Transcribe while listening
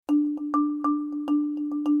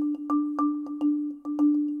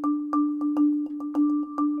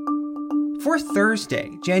For Thursday,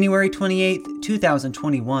 January 28th,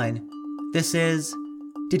 2021, this is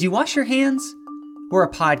Did You Wash Your Hands? We're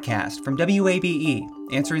a podcast from WABE,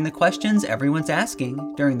 answering the questions everyone's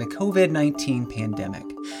asking during the COVID-19 pandemic.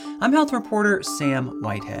 I'm health reporter Sam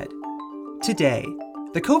Whitehead. Today,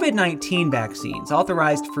 the COVID-19 vaccines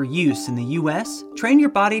authorized for use in the U.S. train your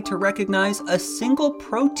body to recognize a single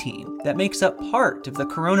protein that makes up part of the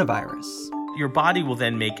coronavirus. Your body will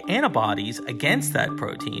then make antibodies against that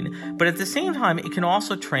protein, but at the same time, it can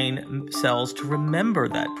also train cells to remember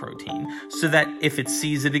that protein so that if it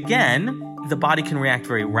sees it again, the body can react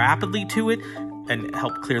very rapidly to it and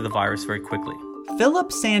help clear the virus very quickly. Philip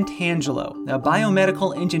Santangelo, a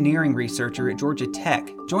biomedical engineering researcher at Georgia Tech,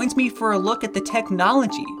 joins me for a look at the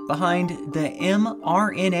technology behind the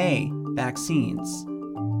mRNA vaccines.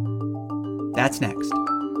 That's next.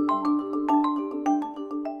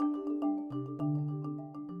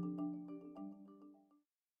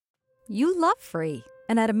 You love free.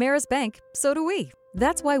 And at Ameris Bank, so do we.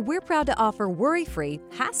 That's why we're proud to offer worry-free,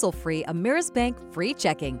 hassle-free Ameris Bank free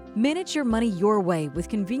checking. Manage your money your way with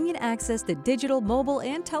convenient access to digital, mobile,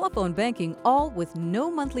 and telephone banking, all with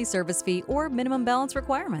no monthly service fee or minimum balance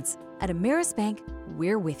requirements. At Ameris Bank,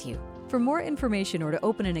 we're with you. For more information or to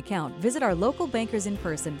open an account, visit our local bankers in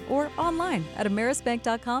person or online at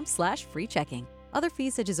amerisbank.com/free checking. Other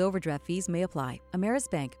fees such as overdraft fees may apply.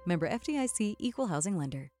 Ameris Bank, member FDIC, equal housing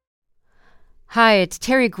lender. Hi, it's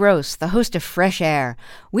Terry Gross, the host of Fresh Air.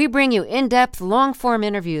 We bring you in-depth, long-form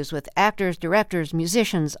interviews with actors, directors,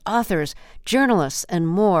 musicians, authors, journalists, and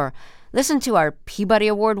more. Listen to our Peabody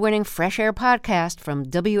Award-winning Fresh Air podcast from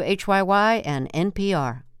WHYY and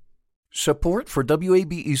NPR. Support for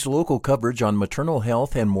WABE's local coverage on maternal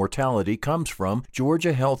health and mortality comes from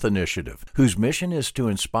Georgia Health Initiative, whose mission is to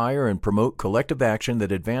inspire and promote collective action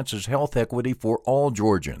that advances health equity for all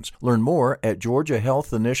Georgians. Learn more at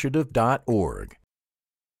georgiahealthinitiative.org.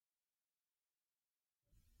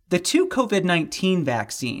 The two COVID-19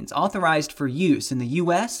 vaccines authorized for use in the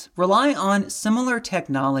U.S. rely on similar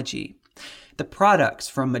technology. The products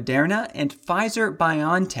from Moderna and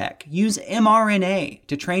Pfizer-BioNTech use mRNA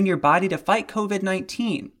to train your body to fight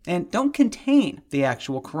COVID-19 and don't contain the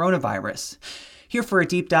actual coronavirus. Here for a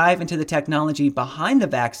deep dive into the technology behind the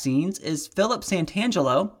vaccines is Philip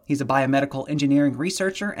Santangelo. He's a biomedical engineering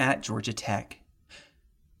researcher at Georgia Tech.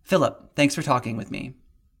 Philip, thanks for talking with me.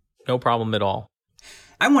 No problem at all.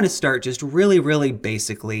 I want to start just really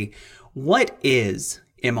basically. What is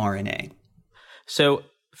mRNA? So,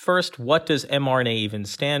 first, what does mRNA even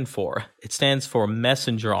stand for? It stands for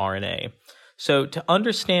messenger RNA. So to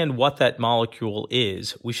understand what that molecule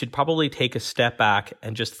is, we should probably take a step back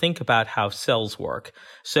and just think about how cells work.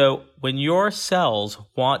 So when your cells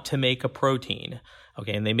want to make a protein,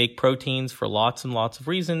 okay, and they make proteins for lots and lots of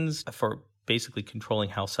reasons, for basically controlling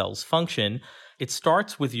how cells function, it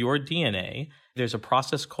starts with your DNA. There's a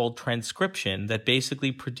process called transcription that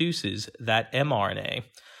basically produces that mRNA.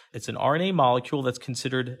 It's an RNA molecule that's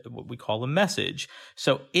considered what we call a message.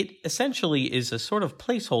 So it essentially is a sort of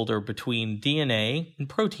placeholder between DNA and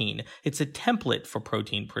protein. It's a template for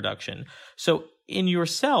protein production. So in your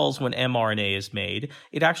cells, when mRNA is made,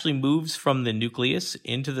 it actually moves from the nucleus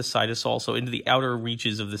into the cytosol, so into the outer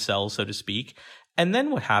reaches of the cell, so to speak. And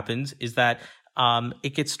then what happens is that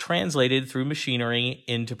it gets translated through machinery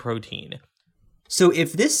into protein. So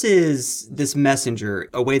if this is this messenger,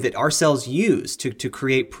 a way that our cells use to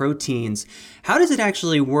create proteins, how does it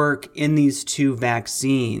actually work in these two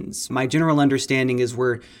vaccines? My general understanding is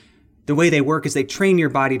the way they work is they train your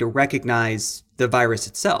body to recognize the virus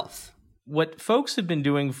itself. What folks have been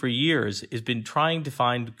doing for years is been trying to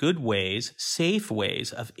find good ways, safe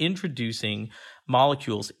ways of introducing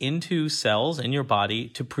molecules into cells in your body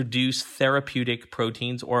to produce therapeutic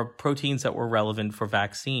proteins or proteins that were relevant for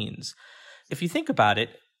vaccines. If you think about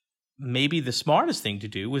it, maybe the smartest thing to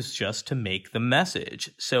do was just to make the message.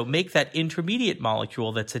 So make that intermediate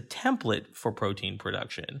molecule that's a template for protein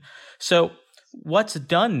production. So what's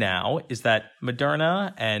done now is that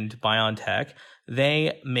Moderna and BioNTech,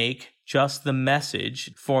 they make just the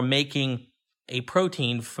message for making a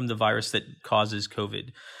protein from the virus that causes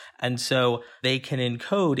COVID. And so they can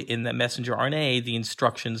encode in the messenger RNA the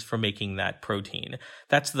instructions for making that protein.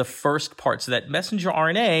 That's the first part. So that messenger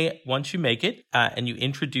RNA, once you make it and you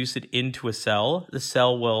introduce it into a cell, the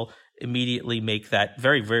cell will immediately make that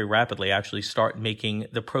very, very rapidly actually start making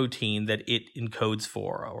the protein that it encodes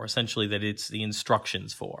for, or essentially that it's the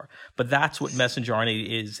instructions for. But that's what messenger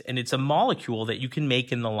RNA is. And it's a molecule that you can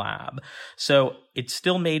make in the lab. So it's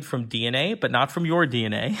still made from DNA, but not from your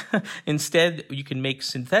DNA. Instead, you can make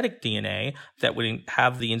synthetic DNA that would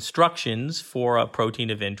have the instructions for a protein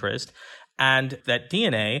of interest. And that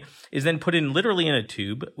DNA is then put in literally in a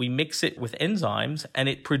tube. We mix it with enzymes and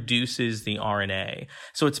it produces the RNA.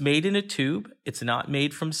 So it's made in a tube. It's not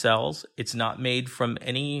made from cells. It's not made from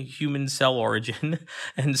any human cell origin.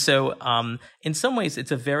 And so in some ways,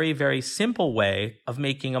 it's a very, very simple way of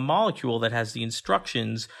making a molecule that has the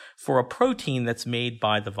instructions for a protein that's made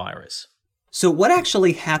by the virus. So what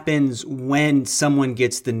actually happens when someone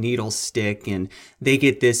gets the needle stick and they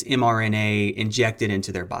get this mRNA injected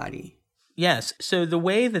into their body? Yes. So the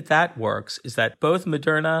way that works is that both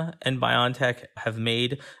Moderna and BioNTech have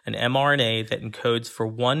made an mRNA that encodes for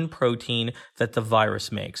one protein that the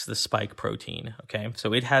virus makes, the spike protein. Okay.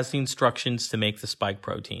 So it has the instructions to make the spike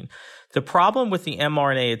protein. The problem with the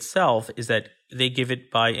mRNA itself is that they give it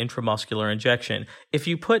by intramuscular injection. If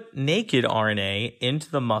you put naked RNA into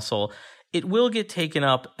the muscle, it will get taken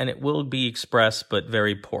up and it will be expressed, but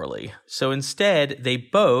very poorly. So instead, they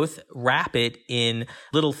both wrap it in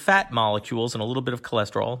little fat molecules and a little bit of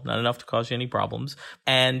cholesterol, not enough to cause you any problems.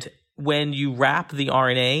 And when you wrap the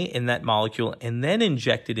RNA in that molecule and then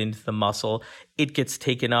inject it into the muscle, it gets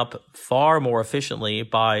taken up far more efficiently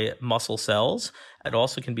by muscle cells. It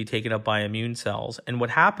also can be taken up by immune cells. And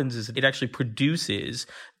what happens is it actually produces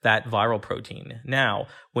that viral protein. Now,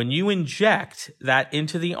 when you inject that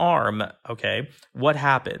into the arm, okay, what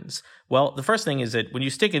happens? Well, the first thing is that when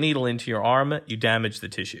you stick a needle into your arm, you damage the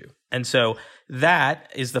tissue. And so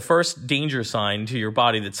that is the first danger sign to your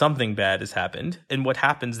body that something bad has happened. And what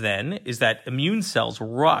happens then is that immune cells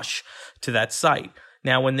rush to that site.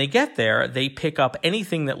 Now, when they get there, they pick up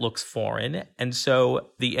anything that looks foreign. And so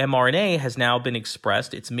the mRNA has now been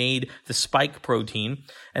expressed. It's made the spike protein.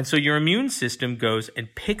 And so your immune system goes and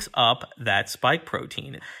picks up that spike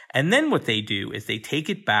protein. And then what they do is they take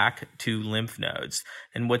it back to lymph nodes.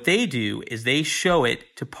 And what they do is they show it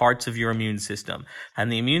to parts of your immune system.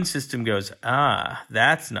 And the immune system goes,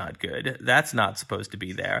 that's not good. That's not supposed to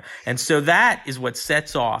be there. And so that is what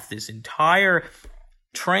sets off this entire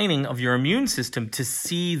training of your immune system to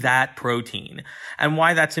see that protein. And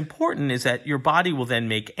why that's important is that your body will then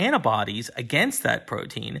make antibodies against that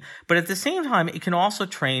protein, but at the same time, it can also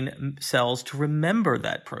train cells to remember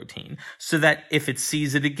that protein so that if it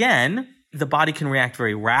sees it again, the body can react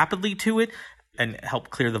very rapidly to it and help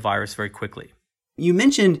clear the virus very quickly. You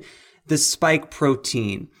mentioned the spike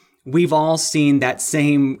protein. We've all seen that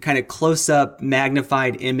same kind of close-up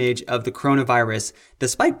magnified image of the coronavirus. The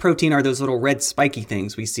spike protein are those little red spiky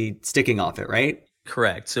things we see sticking off it, right?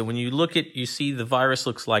 Correct. So when you look at, you see the virus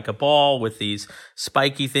looks like a ball with these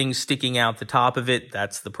spiky things sticking out the top of it.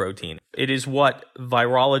 That's the protein. It is what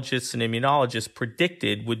virologists and immunologists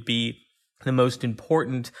predicted would be the most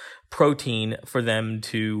important protein for them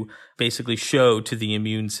to basically show to the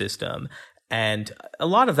immune system. And a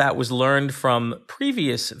lot of that was learned from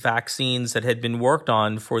previous vaccines that had been worked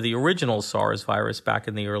on for the original SARS virus back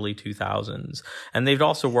in the early 2000s. And they'd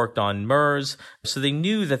also worked on MERS. So they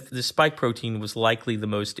knew that the spike protein was likely the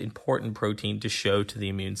most important protein to show to the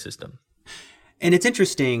immune system. And it's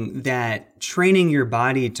interesting that training your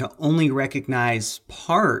body to only recognize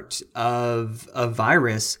part of a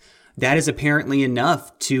virus, that is apparently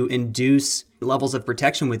enough to induce levels of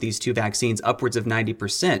protection with these two vaccines upwards of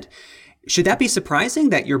 90%. Should that be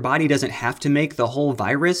surprising that your body doesn't have to make the whole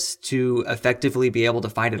virus to effectively be able to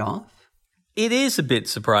fight it off? It is a bit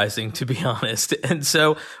surprising, to be honest. And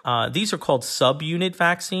so these are called subunit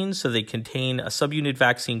vaccines. So they contain, a subunit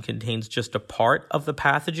vaccine contains just a part of the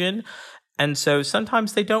pathogen. And so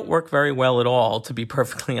sometimes they don't work very well at all, to be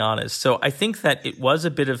perfectly honest. So I think that it was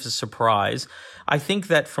a bit of a surprise. I think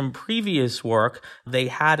that from previous work, they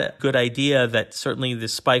had a good idea that certainly the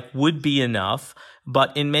spike would be enough.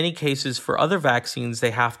 But in many cases, for other vaccines,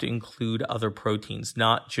 they have to include other proteins,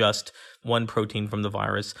 not just one protein from the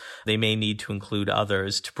virus. They may need to include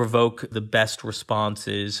others to provoke the best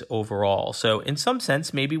responses overall. So in some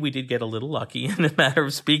sense, maybe we did get a little lucky in a matter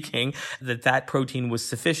of speaking that protein was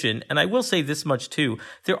sufficient. And I will say this much too.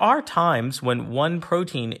 There are times when one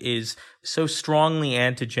protein is so strongly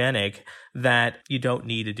antigenic that you don't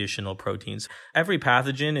need additional proteins. Every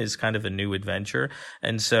pathogen is kind of a new adventure.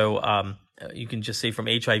 And so, you can just say from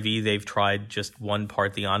HIV, they've tried just one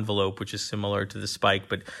part, the envelope, which is similar to the spike,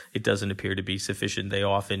 but it doesn't appear to be sufficient. They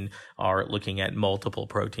often are looking at multiple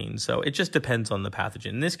proteins. So it just depends on the pathogen.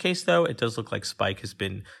 In this case, though, it does look like spike has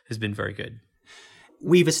been very good.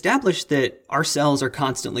 We've established that our cells are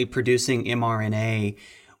constantly producing mRNA.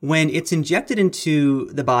 When it's injected into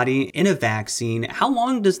the body in a vaccine, how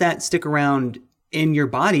long does that stick around in your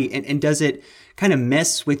body? And does it kind of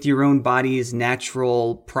mess with your own body's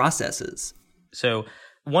natural processes? So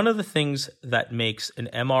One of the things that makes an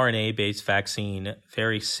mRNA-based vaccine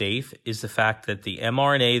very safe is the fact that the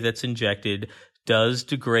mRNA that's injected does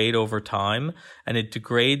degrade over time, and it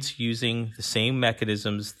degrades using the same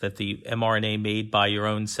mechanisms that the mRNA made by your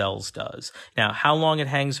own cells does. Now, how long it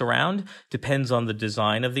hangs around depends on the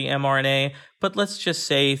design of the mRNA, but let's just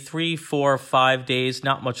say 3, 4, 5 days,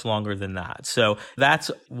 not much longer than that. So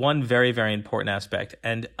that's one very, very important aspect.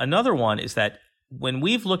 And another one is that when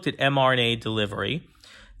we've looked at mRNA delivery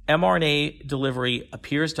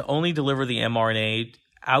appears to only deliver the mRNA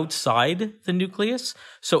outside the nucleus.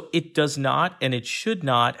 So it does not, and it should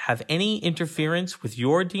not, have any interference with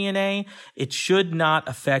your DNA. It should not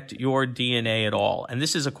affect your DNA at all. And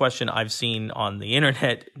this is a question I've seen on the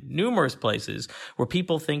internet numerous places where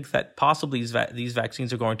people think that possibly these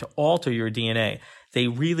vaccines are going to alter your DNA. They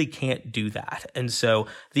really can't do that. And so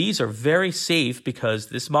these are very safe because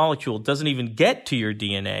this molecule doesn't even get to your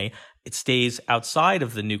DNA. It stays outside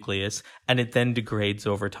of the nucleus, and it then degrades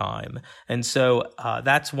over time. And so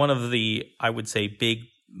that's one of the, I would say, big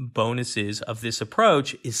bonuses of this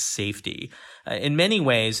approach is safety. In many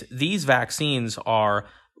ways, these vaccines are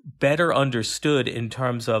better understood in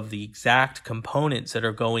terms of the exact components that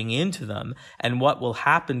are going into them and what will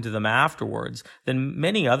happen to them afterwards than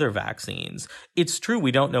many other vaccines. It's true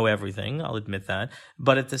we don't know everything, I'll admit that,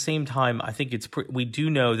 but at the same time, I think we do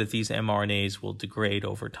know that these mRNAs will degrade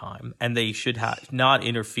over time, and they should not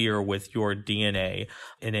interfere with your DNA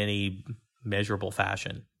in any measurable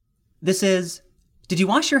fashion. This is Did You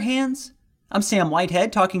Wash Your Hands? I'm Sam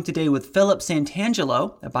Whitehead, talking today with Philip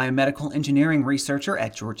Santangelo, a biomedical engineering researcher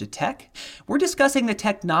at Georgia Tech. We're discussing the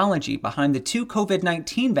technology behind the 2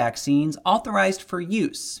 COVID-19 vaccines authorized for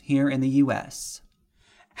use here in the U.S.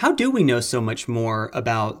 How do we know so much more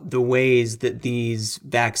about the ways that these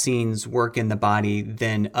vaccines work in the body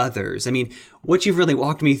than others? I mean, what you've really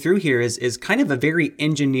walked me through here is kind of a very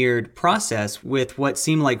engineered process with what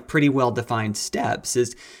seem like pretty well-defined steps.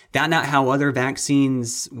 Is that not how other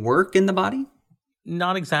vaccines work in the body?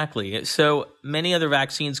 Not exactly. So many other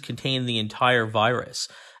vaccines contain the entire virus.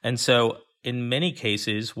 And so in many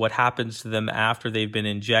cases, what happens to them after they've been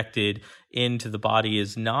injected into the body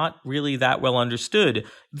is not really that well understood.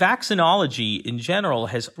 Vaccinology in general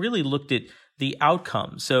has really looked at the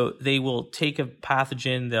outcome. So they will take a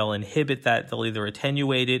pathogen, they'll inhibit that, they'll either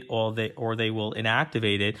attenuate it or they will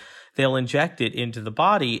inactivate it. They'll inject it into the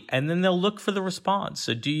body, and then they'll look for the response.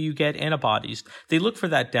 So do you get antibodies? They look for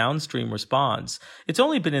that downstream response. It's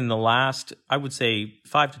only been in the last, I would say,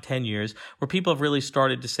 5 to 10 years where people have really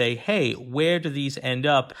started to say, hey, where do these end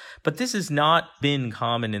up? But this has not been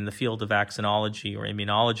common in the field of vaccinology or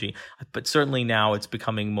immunology, but certainly now it's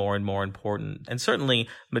becoming more and more important. And certainly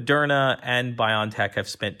Moderna and BioNTech have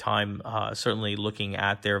spent time certainly looking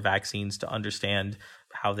at their vaccines to understand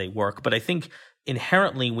how they work. But I think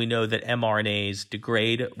inherently, we know that mRNAs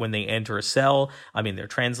degrade when they enter a cell. I mean, they're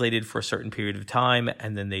translated for a certain period of time,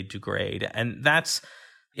 and then they degrade. And that's,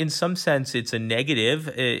 in some sense, it's a negative.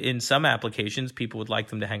 In some applications, people would like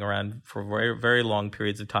them to hang around for very, very long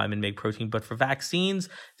periods of time and make protein. But for vaccines,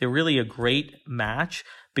 they're really a great match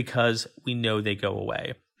because we know they go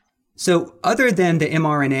away. So other than the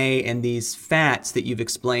mRNA and these fats that you've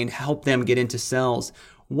explained help them get into cells,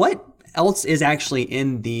 what else is actually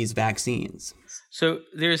in these vaccines? So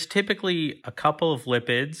there's typically a couple of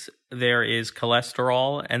lipids. There is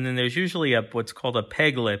cholesterol, and then there's usually what's called a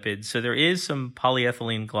PEG lipid. So there is some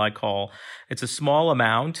polyethylene glycol. It's a small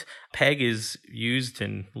amount. PEG is used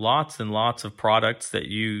in lots and lots of products that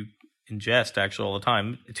you ingest actually all the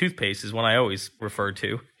time. Toothpaste is one I always refer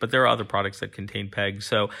to, but there are other products that contain PEG.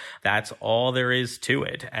 So that's all there is to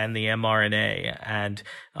it, and the mRNA. And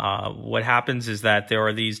what happens is that there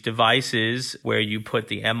are these devices where you put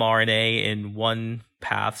the mRNA in one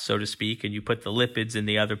path, so to speak, and you put the lipids in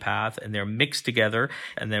the other path, and they're mixed together,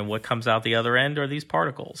 and then what comes out the other end are these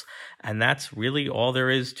particles. And that's really all there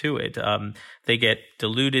is to it. They get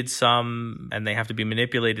diluted some, and they have to be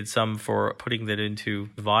manipulated some for putting that into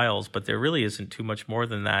vials, but there really isn't too much more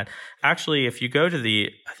than that. Actually, if you go to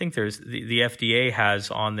I think there's the FDA has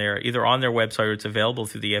on their, either on their website or it's available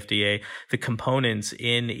through the FDA, the components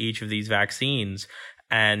in each of these vaccines.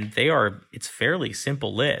 And it's a fairly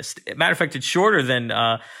simple list. Matter of fact, it's shorter than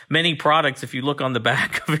many products if you look on the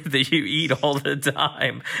back of it that you eat all the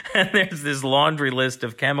time. And there's this laundry list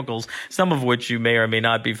of chemicals, some of which you may or may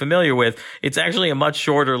not be familiar with. It's actually a much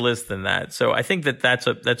shorter list than that. So I think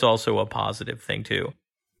that's also a positive thing too.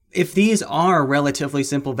 If these are relatively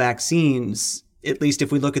simple vaccines, at least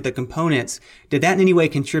if we look at the components, did that in any way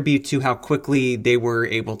contribute to how quickly they were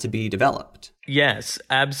able to be developed? Yes,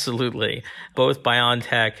 absolutely. Both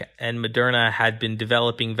BioNTech and Moderna had been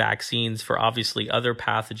developing vaccines for obviously other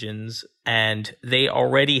pathogens, and they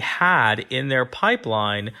already had in their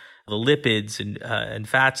pipeline the lipids and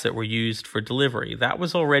fats that were used for delivery. That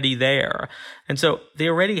was already there. And so they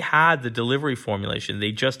already had the delivery formulation.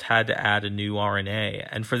 They just had to add a new RNA.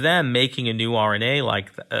 And for them, making a new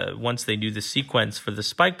RNA, once they knew the sequence for the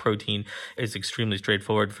spike protein, is extremely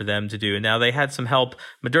straightforward for them to do. And now they had some help.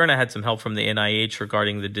 Moderna had some help from the NIH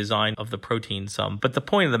regarding the design of the protein some. But the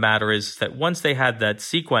point of the matter is that once they had that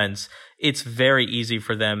sequence, it's very easy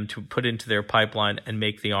for them to put into their pipeline and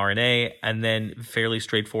make the RNA, and then fairly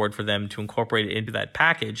straightforward for them to incorporate it into that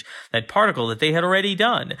package, that particle that they had already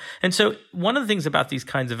done. And so one of the things about these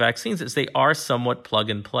kinds of vaccines is they are somewhat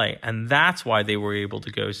plug and play, and that's why they were able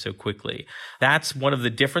to go so quickly. That's one of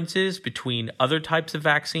the differences between other types of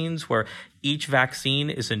vaccines, where each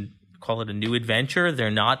vaccine is call it a new adventure. They're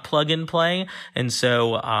not plug and play. And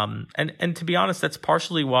so, and to be honest, that's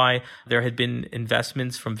partially why there had been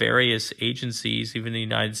investments from various agencies, even the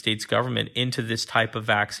United States government, into this type of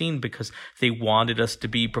vaccine, because they wanted us to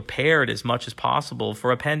be prepared as much as possible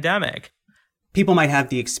for a pandemic. People might have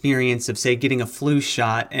the experience of, say, getting a flu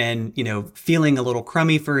shot and, feeling a little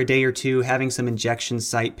crummy for a day or two, having some injection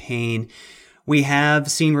site pain. We have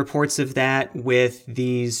seen reports of that with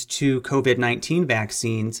these two COVID-19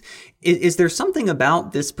 vaccines. Is there something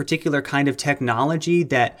about this particular kind of technology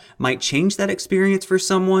that might change that experience for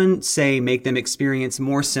someone, say make them experience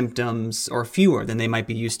more symptoms or fewer than they might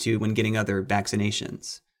be used to when getting other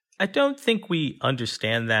vaccinations? I don't think we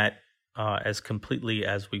understand that as completely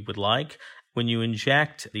as we would like. When you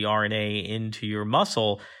inject the RNA into your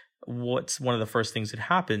muscle, what's one of the first things that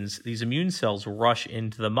happens? These immune cells rush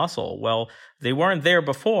into the muscle. Well, they weren't there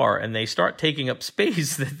before, and they start taking up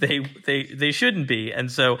space that they shouldn't be.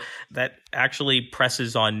 And so that actually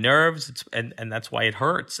presses on nerves, and that's why it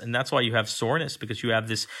hurts. And that's why you have soreness, because you have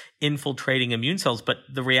this infiltrating immune cells. But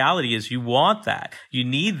the reality is you want that. You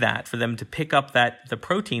need that for them to pick up the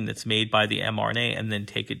protein that's made by the mRNA and then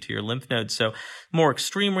take it to your lymph nodes. So more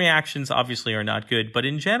extreme reactions obviously are not good. But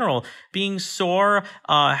in general, being sore,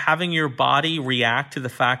 having your body react to the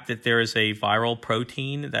fact that there is a viral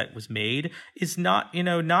protein that was made is not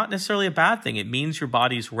necessarily a bad thing. It means your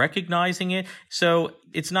body's recognizing it. So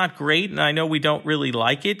it's not great, and I know we don't really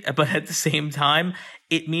like it, but at the same time,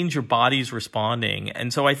 it means your body's responding.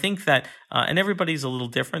 And so I think that, and everybody's a little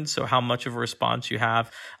different, so how much of a response you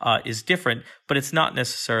have is different, but it's not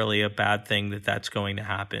necessarily a bad thing that that's going to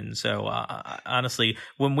happen. So honestly,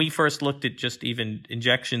 when we first looked at just even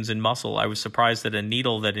injections in muscle, I was surprised that a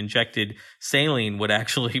needle that injected saline would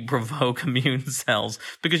actually provoke immune cells,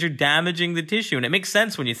 because you're damaging the tissue. And it makes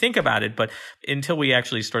sense when you think about it, but until we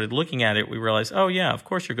actually started looking at it, we realized, oh yeah, of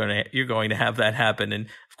course you're going to have that happen. And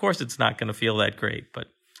of course it's not going to feel that great, but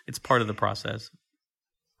it's part of the process.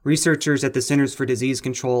 Researchers at the Centers for Disease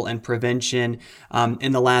Control and Prevention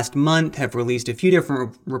in the last month have released a few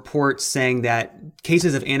different reports saying that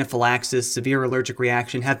cases of anaphylaxis, severe allergic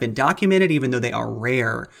reaction, have been documented, even though they are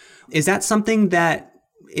rare. Is that something that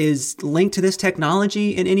is linked to this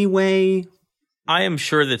technology in any way? I am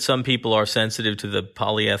sure that some people are sensitive to the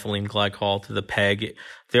polyethylene glycol, to the PEG.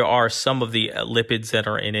 There are some of the lipids that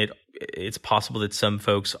are in it. It's possible that some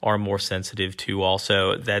folks are more sensitive to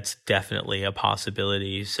also. That's definitely a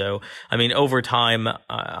possibility. So, I mean, over time,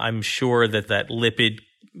 I'm sure that lipid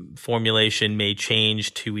formulation may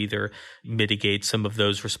change to either mitigate some of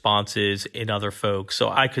those responses in other folks. So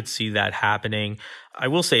I could see that happening. I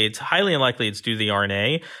will say it's highly unlikely it's due to the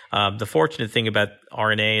RNA. The fortunate thing about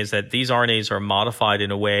RNA is that these RNAs are modified in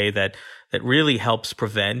a way that really helps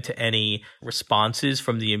prevent any responses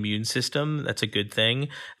from the immune system. That's a good thing.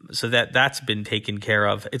 So that's been taken care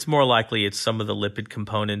of. It's more likely it's some of the lipid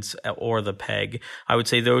components or the PEG. I would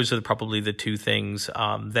say those are probably the two things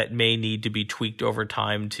that may need to be tweaked over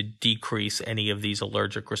time to decrease any of these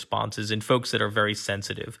allergic responses in folks that are very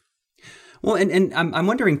sensitive. Well, and I'm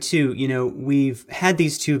wondering too, we've had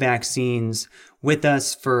these two vaccines with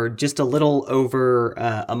us for just a little over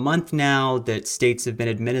a month now that states have been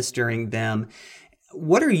administering them.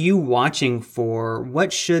 What are you watching for?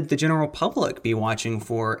 What should the general public be watching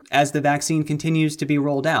for as the vaccine continues to be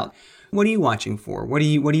rolled out? What are you watching for? What are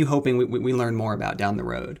you hoping we learn more about down the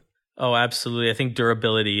road? Oh, absolutely. I think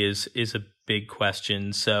durability is a big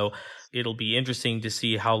question. So it'll be interesting to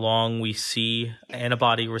see how long we see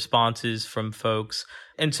antibody responses from folks.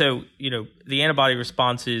 And so, the antibody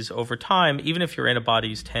responses over time, even if your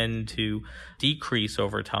antibodies tend to decrease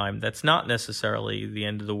over time, that's not necessarily the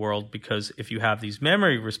end of the world, because if you have these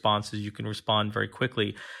memory responses, you can respond very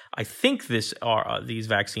quickly. I think these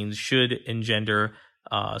vaccines should engender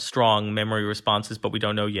strong memory responses, but we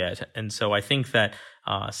don't know yet. And so I think that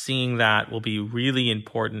seeing that will be really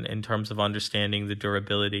important in terms of understanding the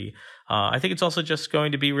durability. I think it's also just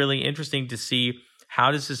going to be really interesting to see how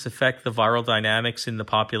does this affect the viral dynamics in the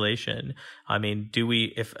population? I mean,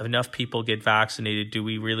 if enough people get vaccinated, do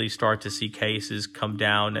we really start to see cases come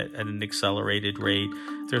down at an accelerated rate?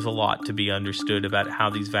 There's a lot to be understood about how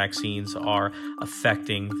these vaccines are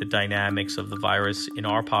affecting the dynamics of the virus in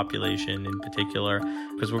our population in particular,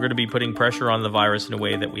 because we're going to be putting pressure on the virus in a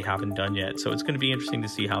way that we haven't done yet. So it's going to be interesting to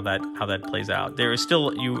see how that plays out. There is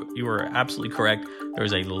still, you are absolutely correct, there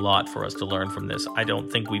is a lot for us to learn from this. I don't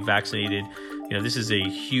think we vaccinated, this is a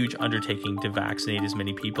huge undertaking to vaccinate as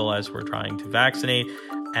many people as we're trying to vaccinate,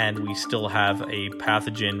 and we still have a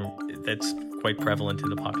pathogen that's quite prevalent in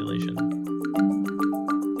the population.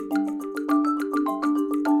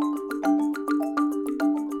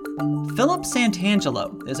 Philip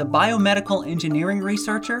Santangelo is a biomedical engineering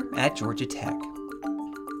researcher at Georgia Tech.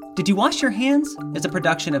 Did You Wash Your Hands is a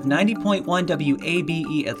production of 90.1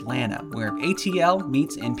 WABE Atlanta, where ATL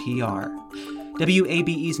meets NPR.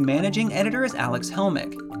 WABE's managing editor is Alex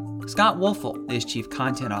Helmick. Scott Wolfel is chief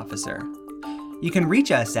content officer. You can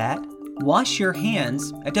reach us at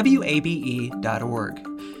washyourhands@wabe.org.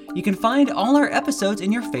 You can find all our episodes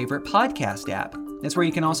in your favorite podcast app. That's where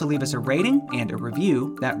you can also leave us a rating and a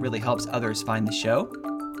review. That really helps others find the show.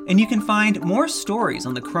 And you can find more stories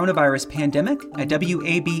on the coronavirus pandemic at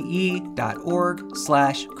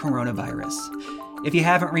wabe.org/coronavirus. If you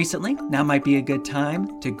haven't recently, now might be a good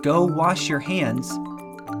time to go wash your hands.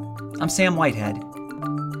 I'm Sam Whitehead.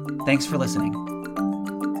 Thanks for listening.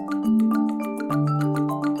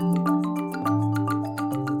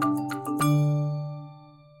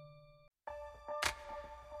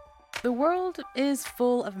 The world is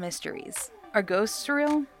full of mysteries. Are ghosts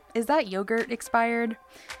real? Is that yogurt expired?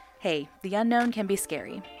 Hey, the unknown can be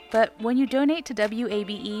scary. But when you donate to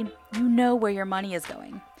WABE, you know where your money is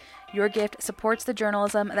going. Your gift supports the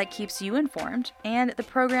journalism that keeps you informed and the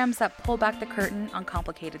programs that pull back the curtain on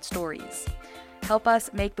complicated stories. Help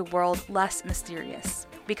us make the world less mysterious.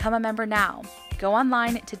 Become a member now. Go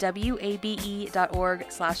online to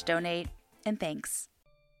wabe.org/donate, and thanks.